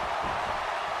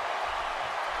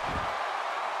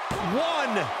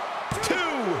 1, 2.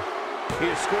 He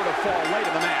has scored a fall late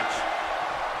in the match.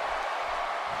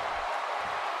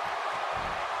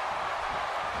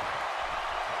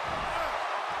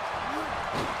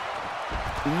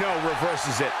 No,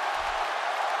 reverses it.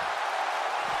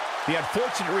 The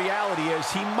unfortunate reality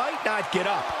is he might not get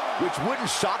up. Which wouldn't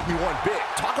shock me one bit.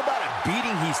 Talk about a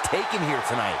beating he's taken here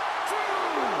tonight.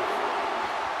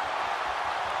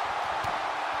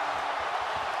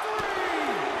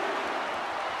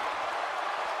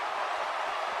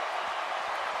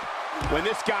 When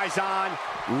this guy's on,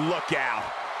 look out.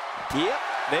 Yep,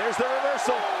 there's the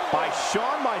reversal by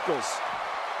Shawn Michaels.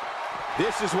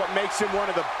 This is what makes him one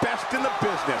of the best in the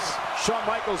business. Shawn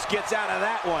Michaels gets out of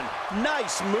that one.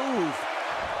 Nice move.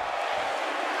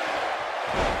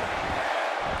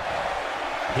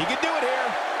 He can do it here.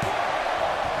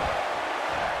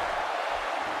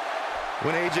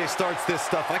 When AJ starts this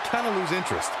stuff, I kind of lose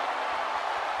interest.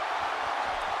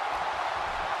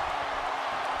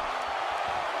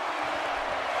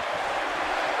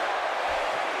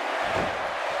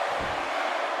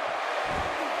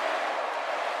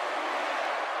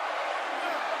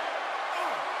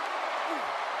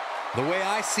 The way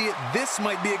I see it, this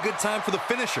might be a good time for the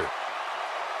finisher.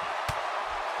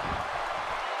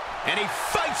 And he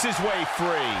fights his way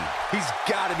free. He's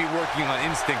got to be working on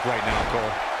instinct right now,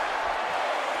 Cole.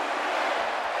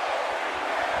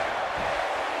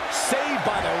 Saved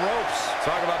by the ropes.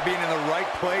 Talk about being in the right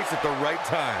place at the right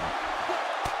time.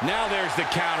 Now there's the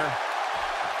counter.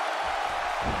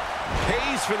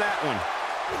 Pays for that one.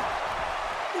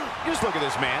 Just look at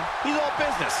this man. He's all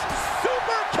business.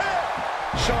 Super kick!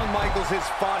 Shawn Michaels has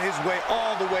fought his way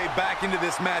all the way back into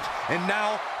this match, and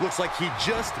now looks like he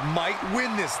just might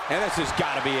win this. And this has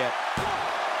got to be it.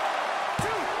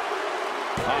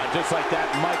 Just like that,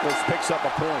 Michaels picks up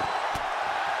a point.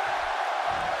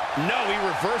 No, he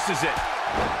reverses it.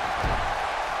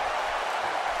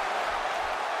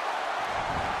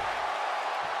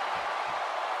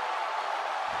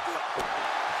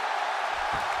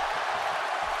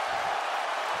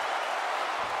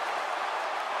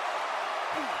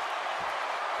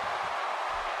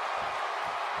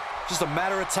 Just a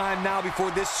matter of time now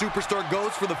before this superstar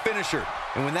goes for the finisher.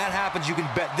 And when that happens, you can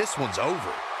bet this one's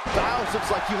over. Styles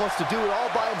looks like he wants to do it all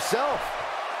by himself.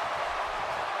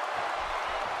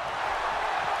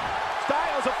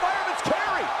 Styles, a fireman's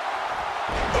carry.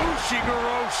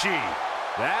 Ushigoroshi.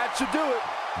 That should do it.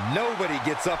 Nobody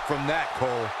gets up from that,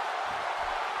 Cole.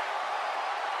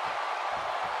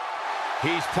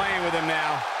 He's playing with him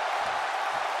now.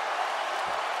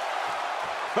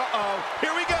 Uh-oh,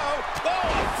 here we go. Oh,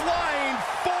 a flying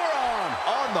forearm.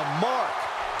 On the mark.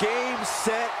 Game,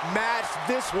 set, match.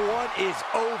 This one is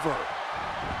over.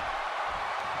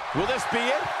 Will this be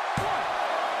it?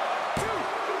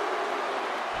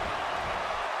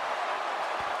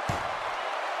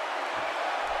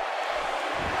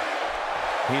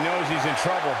 He knows he's in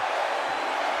trouble.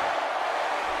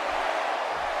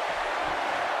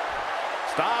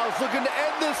 Styles looking to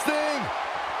end this thing.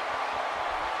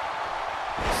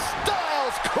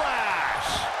 Styles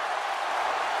crash.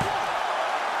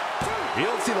 You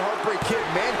don't see the Heartbreak Kid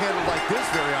manhandled like this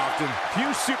very often. Few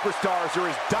superstars are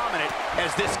as dominant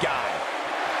as this guy.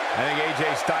 I think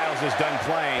AJ Styles is done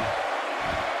playing.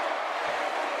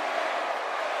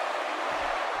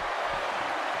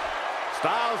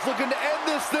 Styles looking to end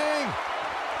this thing.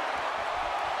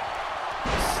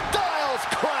 Styles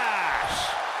crash.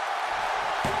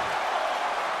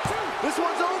 This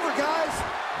one's over, guys.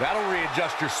 That'll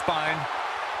readjust your spine.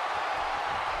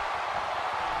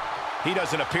 He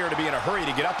doesn't appear to be in a hurry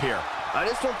to get up here. I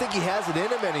just don't think he has it in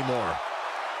him anymore.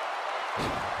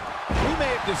 We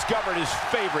may have discovered his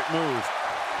favorite move.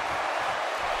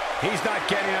 He's not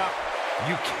getting up.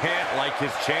 You can't like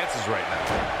his chances right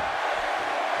now.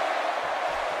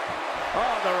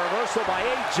 Oh, the reversal by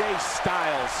AJ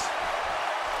Styles.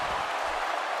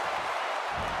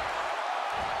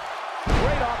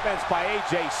 Great offense by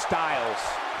AJ Styles.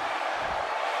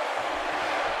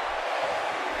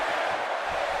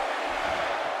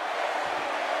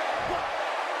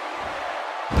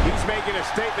 He's making a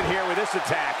statement here with this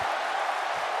attack.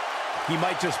 He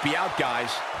might just be out,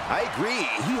 guys. I agree.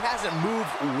 He hasn't moved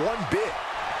one bit.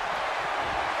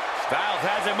 Styles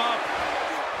has him up.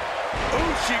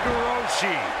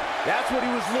 Ushigoroshi. That's what he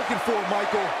was looking for,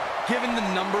 Michael. Given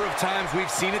the number of times we've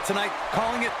seen it tonight,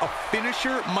 calling it a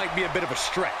finisher might be a bit of a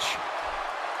stretch.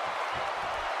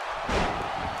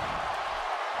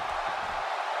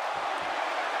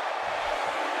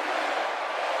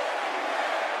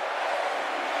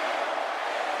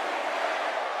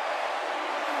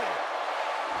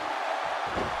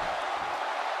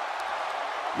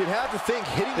 You'd have to think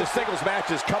hitting This singles match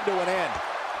has come to an end.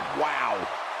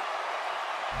 Wow.